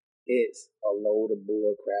Bible. It's a load of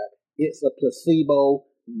bull crap. It's a placebo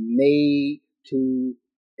made to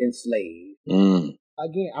enslave.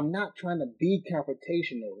 Again, I'm not trying to be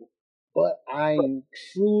confrontational, but I'm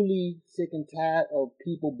truly sick and tired of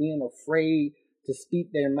people being afraid to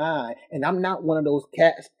speak their mind. And I'm not one of those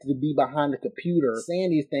cats to be behind the computer saying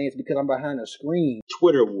these things because I'm behind a screen.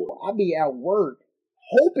 Twitter war. I be at work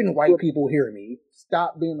hoping white people hear me.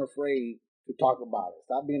 Stop being afraid to talk about it.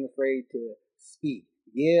 Stop being afraid to speak.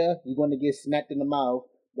 Yeah, you're going to get smacked in the mouth,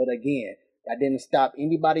 but again, that didn't stop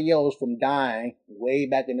anybody else from dying way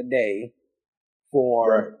back in the day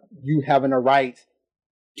for you having a right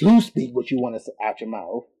to speak what you want to say out your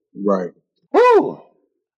mouth. Right. Whew.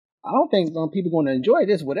 I don't think people are going to enjoy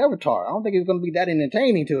this with Avatar. I don't think it's going to be that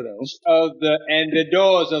entertaining to them. And the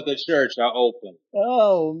doors of the church are open.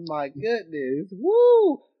 Oh my goodness!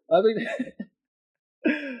 Woo! I mean,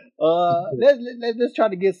 let's try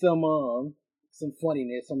to get some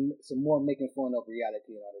funniness, some more making fun of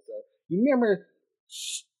reality and all this stuff. You remember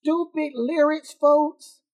stupid lyrics,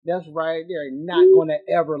 folks? That's right. They're not going to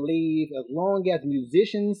ever leave. As long as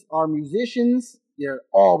musicians are musicians, they're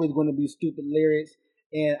always going to be stupid lyrics.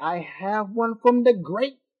 And I have one from the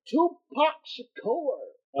great Tupac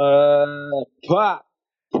Shakur. Pop.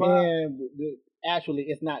 And actually,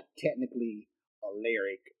 it's not technically a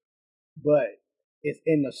lyric, but it's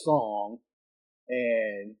in the song.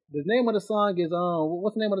 And the name of the song is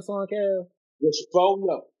what's the name of the song, Carol? What's your phone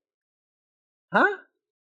up? Huh?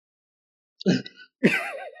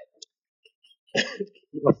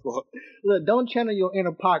 Look, don't channel your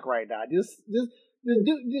inner Pac right now. Just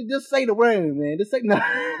say the word, man. Just say no.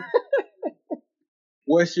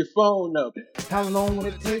 What's your phone up? How long will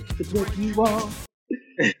it take to put you on?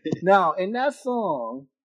 Now, in that song,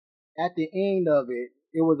 at the end of it,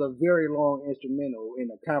 it was a very long instrumental in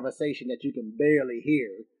a conversation that you can barely hear.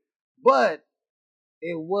 But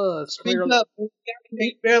it was clearly... Speak up, I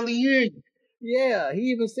can barely hear you. Yeah,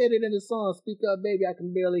 he even said it in the song, "Speak up, baby, I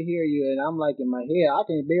can barely hear you." And I'm like, in my head, I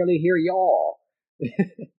can barely hear y'all.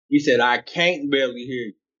 He said, "I can't barely hear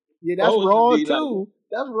you." Yeah, that's wrong too.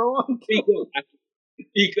 That's wrong too.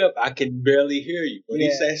 Speak up, I can barely hear you. But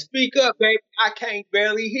he said, "Speak up, baby, I can't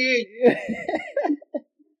barely hear you."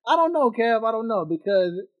 I don't know, Kev. I don't know,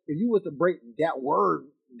 because if you was to break that word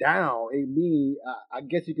down, it means, I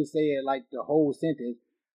guess you could say it like the whole sentence.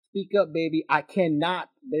 Speak up, baby. I cannot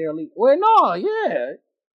barely. Well, no, yeah,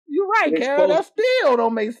 you're right, Kev. That still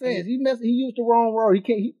don't make sense. He used the wrong word. He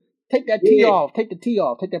can't. Take that T off. Take the T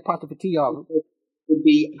off. Take that apostrophe T off. It would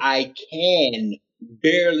be I can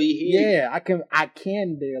barely hear you. Yeah, I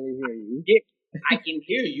can barely hear you. Yeah, I can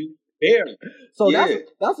hear you barely. So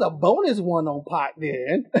that's a bonus one on Pac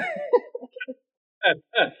then.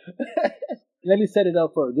 Let me set it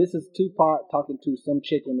up first. This is Tupac talking to some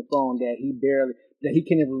chick on the phone that he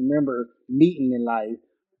can't even remember meeting in life,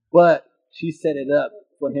 but she set it up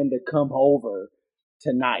for him to come over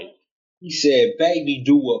tonight. He said, "Baby,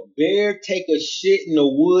 do a bear take a shit in the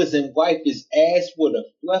woods and wipe his ass with a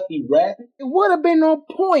fluffy rabbit?" It would have been on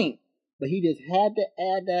point, but he just had to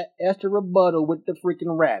add that extra rebuttal with the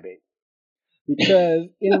freaking rabbit. Because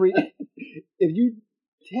if you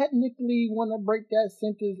technically want to break that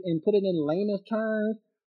sentence and put it in layman's terms,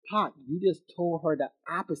 Pac, you just told her the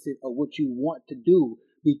opposite of what you want to do.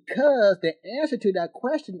 Because the answer to that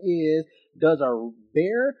question is, does a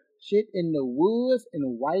bear shit in the woods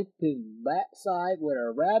and wipe his backside with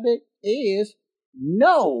a rabbit? Is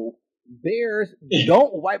no. Bears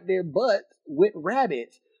don't wipe their butts with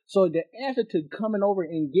rabbits. So the answer to coming over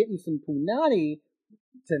and getting some punani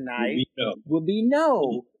tonight would be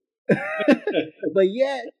no. But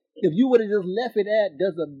yet, if you would have just left it at,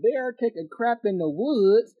 does a bear take a crap in the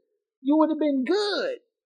woods, you would have been good.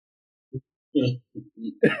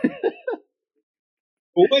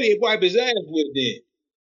 Well, what did he wipe his ass with then?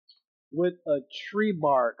 With a tree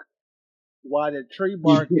bark. While the tree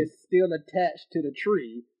bark is still attached to the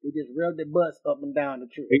tree, he just rubbed their butts up and down the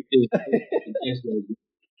tree.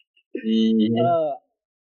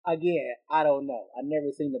 Again, I don't know. I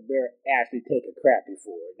never seen a bear actually take a crap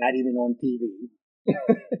before, not even on TV.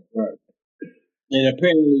 Right. And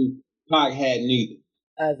apparently, Pac had neither.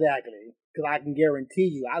 Exactly. Because I can guarantee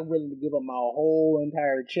you, I'm willing to give up my whole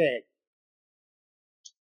entire check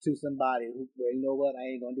to somebody who, well, you know what? I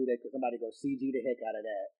ain't going to do that because somebody go CG the heck out of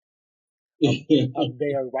that. A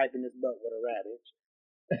bear wiping his butt with a rabbit.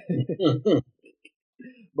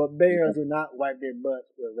 But bears do not wipe their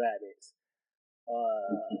butts with rabbits.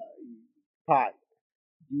 Pot,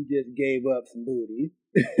 you just gave up some booty.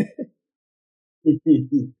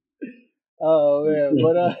 Oh man,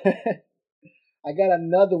 but I got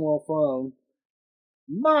another one from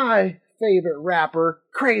my favorite rapper,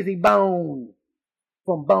 Crazy Bone,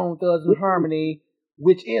 from Bone Thugs and Harmony,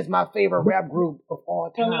 which is my favorite rap group of all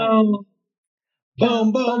time.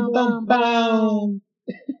 Boom, boom, boom, boom.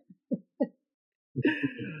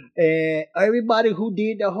 And everybody who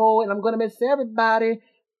did the whole, and I'm gonna miss everybody,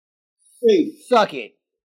 suck it.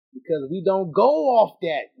 Because we don't go off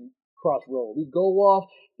that crossroad. We go off,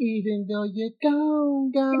 even though you're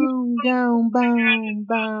gone, bound.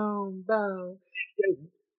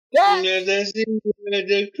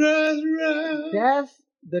 That's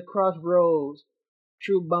the crossroads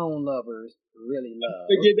true bone lovers really love.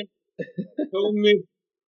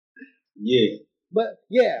 Yeah. But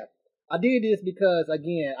yeah, I did this because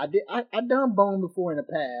again, I done bone before in the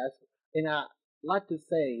past, and I like to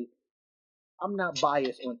say I'm not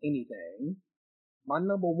biased on anything. My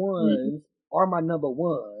number ones are my number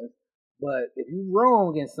ones, but if you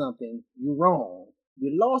wrong in something, you're wrong.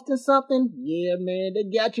 You lost in something, yeah, man, they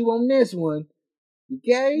got you on this one.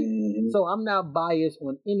 Okay? So I'm not biased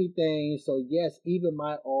on anything. So yes, even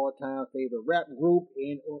my all-time favorite rap group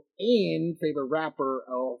and favorite rapper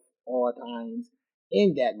of all times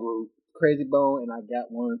in that group, Crazy Bone, and I got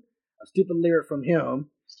a stupid lyric from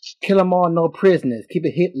him. Kill 'em all, no prisoners. Keep a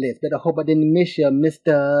hit list. Better hope I didn't miss you,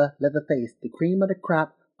 Mr. Leatherface. The cream of the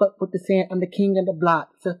crop. Fuck with the sand. I'm the king of the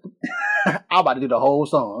block. I'm about to do the whole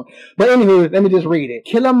song. But anywho, let me just read it.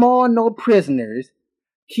 Kill 'em all, no prisoners.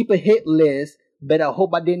 Keep a hit list. Better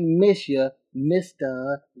hope I didn't miss you,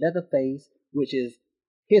 Mr. Leatherface, which is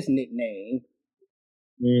his nickname.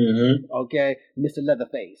 Okay, Mr.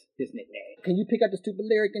 Leatherface, his nickname. Can you pick out the stupid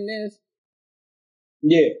lyric in this?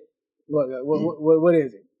 Yeah. What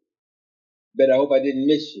is it? Better hope I didn't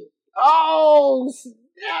miss you. Oh,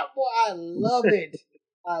 snap, boy, I love it.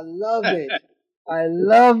 I love it. I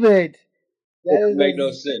love it. That doesn't make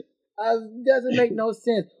no sense. Doesn't make no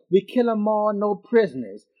sense. We kill them all, no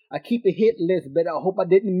prisoners. I keep a hit list, but I hope I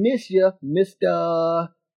didn't miss you, Mr.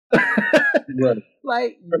 Right.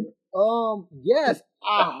 Like, yes,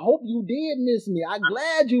 I hope you did miss me. I'm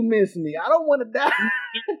glad you missed me. I don't want to die.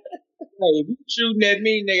 Hey, if you shooting at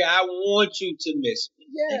me, nigga, I want you to miss me.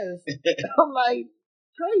 Yes. I'm like,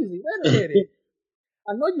 crazy. Wait a minute.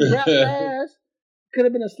 I know you rap fast. Could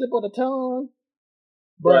have been a slip of the tongue.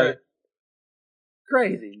 But right.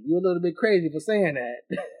 Crazy. You're a little bit crazy for saying that.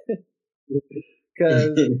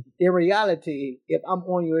 Because in reality, if I'm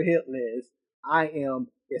on your hit list, I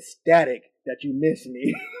am ecstatic that you miss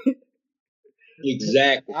me.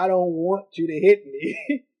 Exactly. I don't want you to hit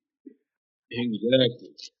me.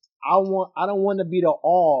 Exactly. I don't want to be the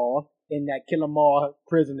all in that kill 'em all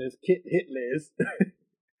prisoners hit list.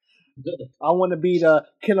 I want to be the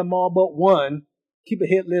kill 'em all but one. Keep a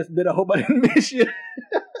hit list, but I hope I didn't miss you. I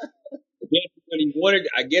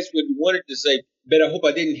guess what he wanted to say, better hope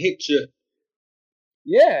I didn't hit you.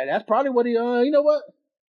 Yeah, that's probably what he. You know what?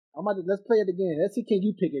 Let's play it again. Let's see, can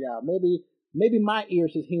you pick it out? Maybe my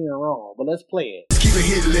ears is hearing wrong, but let's play it. Keep a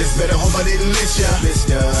hit list. Better hope I didn't miss ya,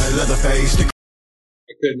 Mr. Leatherface. I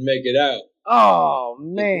couldn't make it out. Oh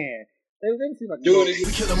man. Let me see if I can do it again.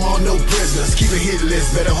 We kill them all, no prisoners. Keep a hit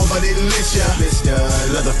list. Better hope I didn't miss ya, Mr.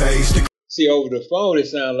 Leatherface. See, over the phone, it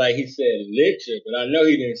sounded like he said lyncher, but I know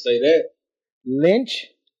he didn't say that.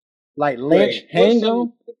 Lynch? Like lynch? Hang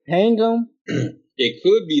 'em? Hang 'em? It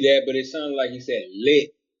could be that, but it sounded like he said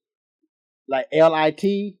lit. Like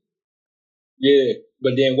L-I-T? Yeah,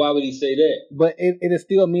 but then why would he say that? But it'll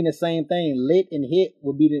still mean the same thing. Lit and hit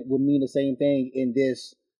would mean the same thing in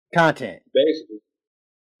this content. Basically.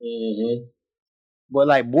 Mm-hmm. But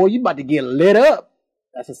like, boy, you about to get lit up.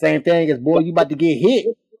 That's the same thing as, boy, you about to get hit.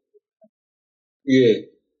 Yeah.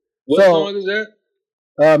 What song is that?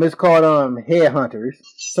 It's called Headhunters.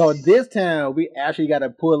 So this time we actually got to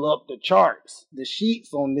pull up the charts, the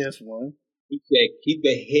sheets on this one. He said, keep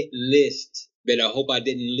a hit list, but I hope I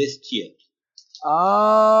didn't list you.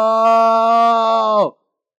 Oh,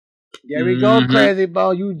 there we go, Crazy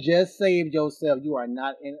Bone. You just saved yourself. You are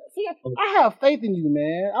not in. See, I have faith in you,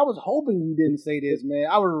 man. I was hoping you didn't say this, man.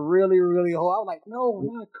 I was really, really hoping. I was like, no,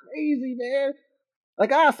 not Crazy, man.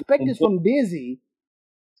 Like, I expect this from Busy.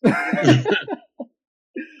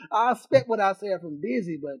 I expect what I said from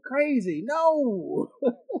Busy, but Crazy, no.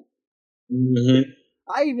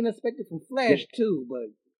 I even expected from Flash too,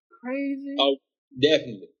 but Crazy. Oh,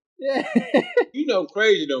 definitely. Yeah. You know,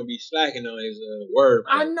 Crazy don't be slacking on his word.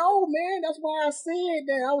 I know, man. That's why I said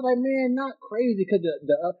that. I was like, man, not Crazy, because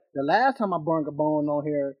the last time I burned a bone on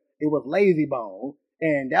here, it was Lazy Bone,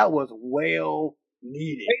 and that was well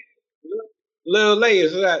needed. Lil Lay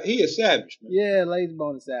is he a savage, man. Yeah, Lazy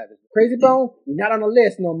Bone is savage. Crazy Bone, you're not on the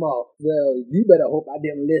list no more. Well, you better hope I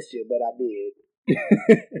didn't list you, but I did.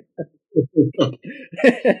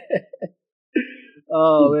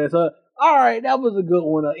 Oh man, so all right, that was a good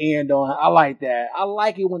one to end on. I like that. I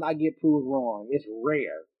like it when I get proved wrong. It's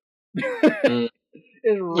rare.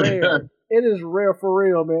 It's rare. It is rare for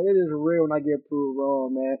real, man. It is rare when I get proved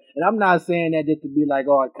wrong, man. And I'm not saying that just to be like,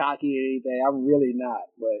 oh, cocky or anything. I'm really not.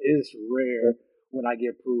 But it's rare when I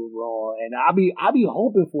get proved wrong. And I be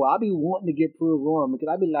hoping for it. I be wanting to get proved wrong because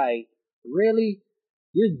I be like, really?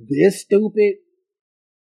 You're this stupid?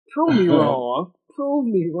 Prove me wrong. Prove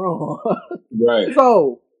me wrong. Right.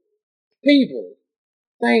 So, people,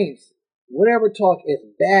 thanks. Whatever Talk is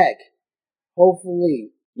back.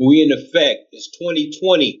 Hopefully. We in effect. It's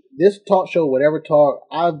 2020. This talk show, Whatever Talk,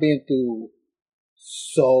 I've been through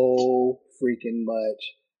so freaking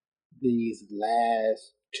much these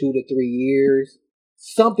last 2 to 3 years.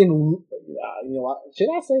 Something, should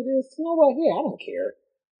I say this? You know what? Yeah, I don't care.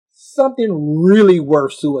 Something really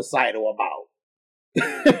worth suicidal about.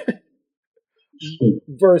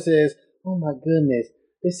 Versus, oh my goodness,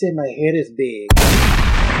 they said my head is big.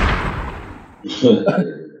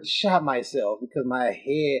 Shot myself because my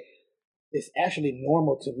head is actually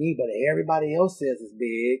normal to me, but everybody else says it's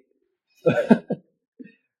big.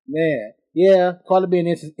 Man, yeah, call it being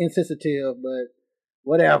insensitive, but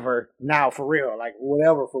whatever. Now, for real, like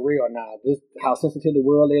whatever for real now. Just how sensitive the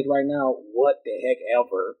world is right now, what the heck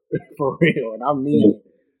ever, for real. And I mean,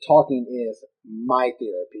 talking is my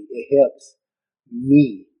therapy. It helps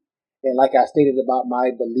me. And like I stated about my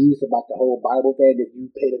beliefs about the whole Bible thing, if you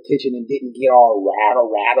paid attention and didn't get all rattle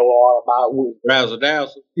all about what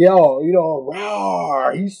razzle-dazzle. Yo,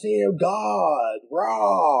 rawr, he said God,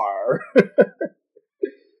 rawr.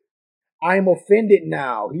 I'm offended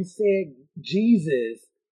now. He said Jesus.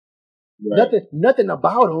 Right. Nothing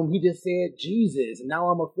about him. He just said Jesus. And now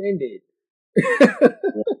I'm offended.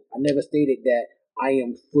 I never stated that I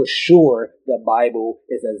am for sure the Bible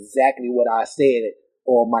is exactly what I said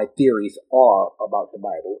all my theories are about the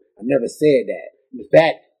Bible. I never said that. In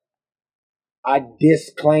fact, I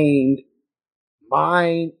disclaimed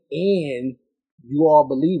mine and you all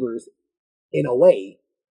believers in a way,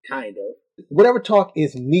 kind of. Whatever Talk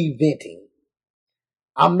is me venting.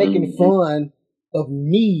 I'm making fun of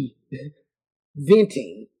me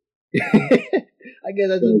venting. I guess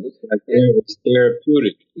that's it's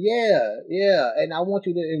therapeutic. Yeah. And I want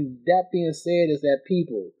you to, and that being said, is that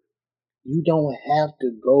people, you don't have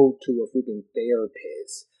to go to a freaking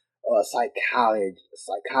therapist or a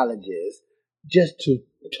psychologist just to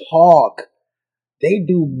talk. They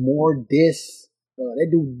do more they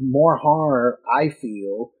do more harm, I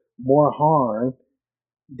feel, more harm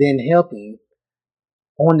than helping.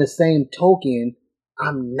 On the same token,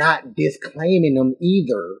 I'm not disclaiming them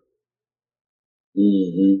either.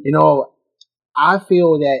 I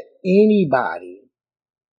feel that anybody,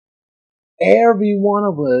 every one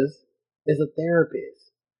of us is a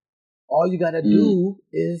therapist. All you gotta do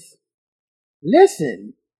is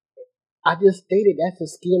listen. I just stated that's a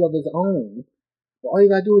skill of its own. But all you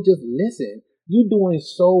gotta do is just listen. You're doing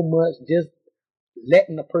so much just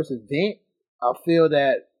letting a person vent. I feel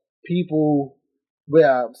that people,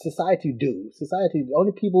 society do. Society, the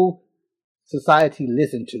only people society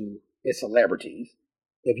listen to is celebrities.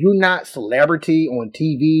 If you're not celebrity on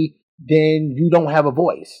TV, then you don't have a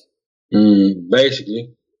voice.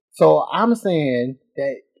 Basically. So I'm saying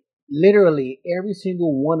that literally every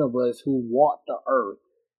single one of us who walked the earth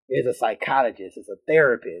is a psychologist, is a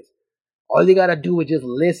therapist. All you gotta do is just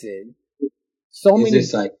listen. Is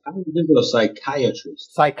it a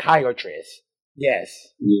psychiatrist? Psychiatrist,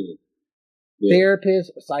 yes. Yeah.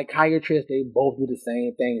 Therapists, psychiatrists, they both do the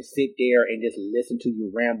same thing. Sit there and just listen to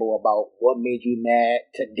you ramble about what made you mad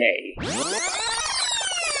today.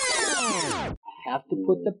 I have to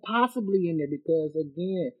put the possibly in there because,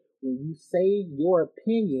 again, when you say your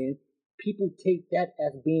opinion, people take that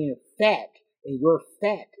as being fact, and your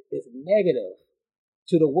fact is negative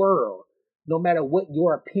to the world, no matter what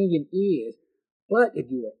your opinion is. But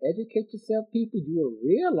if you will educate yourself, people, you will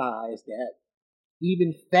realize that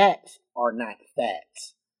even facts are not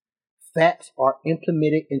facts. Facts are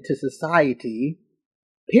implemented into society,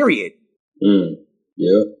 period.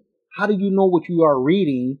 Yeah. How do you know what you are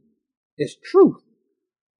reading is truth?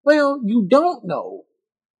 Well, you don't know.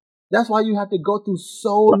 That's why you have to go through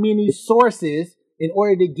so many sources in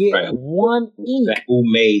order to get one ink. Who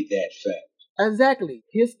made that fact? Exactly.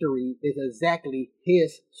 History is exactly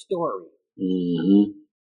his story. Mm-hmm.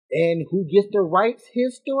 And who gets to write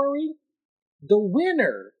his story? The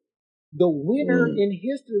winner. The winner in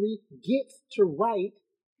history gets to write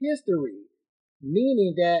history.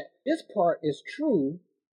 Meaning that this part is true.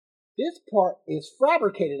 This part is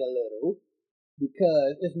fabricated a little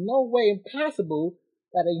because there's no way impossible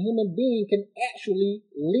that a human being can actually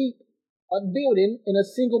leap a building in a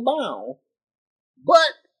single bound.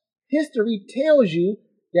 But history tells you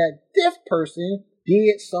that this person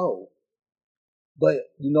did so.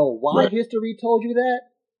 But you know why history told you that?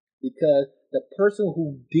 Because the person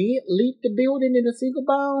who did leap the building in a single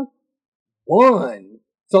bound won.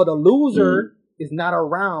 So the loser is not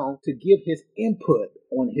around to give his input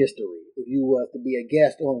on history. If you was to be a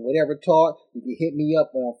guest on Whatever Talk, you can hit me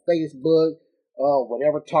up on Facebook.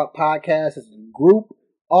 Whatever Talk Podcast is a group.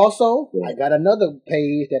 Also, I got another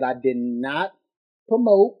page that I did not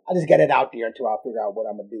promote. I just got it out there until I figure out what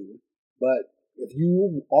I'm going to do. But if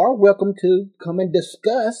you are welcome to come and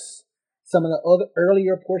discuss some of the other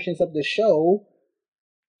earlier portions of the show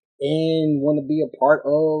and want to be a part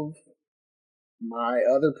of my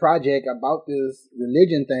other project about this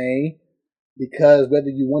religion thing, because whether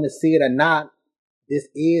you want to see it or not, this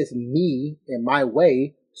is me in my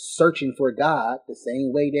way searching for God the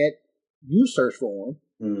same way that you search for him.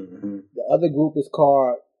 Mm-hmm. The other group is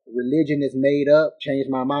called Religion is Made Up, Change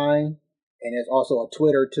My Mind. And there's also a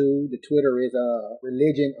Twitter too. The Twitter is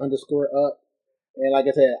religion_up. And like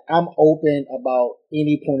I said, I'm open about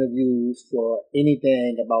any point of views for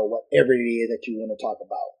anything about whatever it is that you want to talk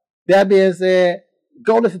about. That being said,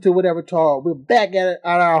 go listen to Whatever Talk. We're back at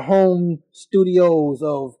our home studios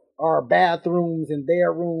of our bathrooms and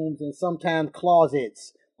bedrooms and sometimes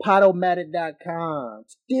closets. Podomatic.com,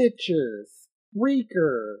 Stitcher,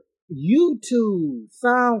 Spreaker, YouTube,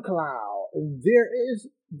 SoundCloud, and there is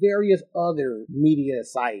various other media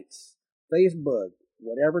sites. Facebook,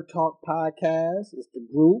 Whatever Talk Podcast is the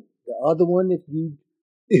group. The other one, if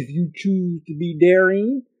you choose to be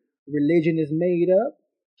daring, Religion is Made Up,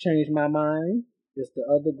 Change My Mind, is the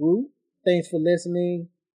other group. Thanks for listening.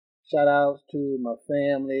 Shout outs to my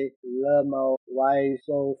family. Love my wife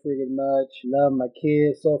so freaking much. Love my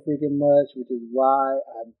kids so freaking much, which is why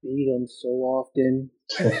I beat them so often.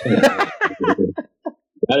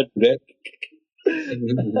 Gotta do that.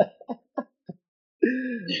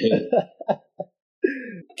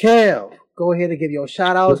 Kev, go ahead and give your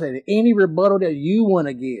shout outs and any rebuttal that you want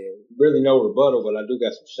to give. Really no rebuttal, but I do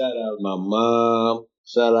got some shout outs. My mom,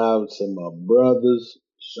 shout out to my brothers,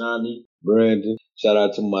 Shawnee, Brandon. Shout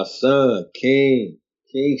out to my son, Kingston.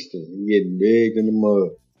 He getting big in the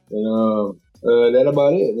mud. And that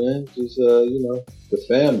about it, man. Just the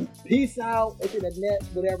family. Peace out. Internet,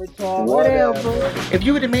 Whatever Talk. Whatever. If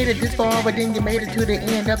you would have made it this far, but then you made it to the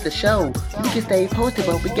end of the show, you can stay posted,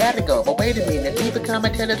 but we gotta go. But wait a minute, leave a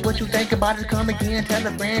comment, tell us what you think about it. Come again, tell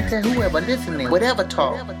a friend, tell whoever listening. Whatever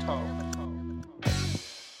Talk.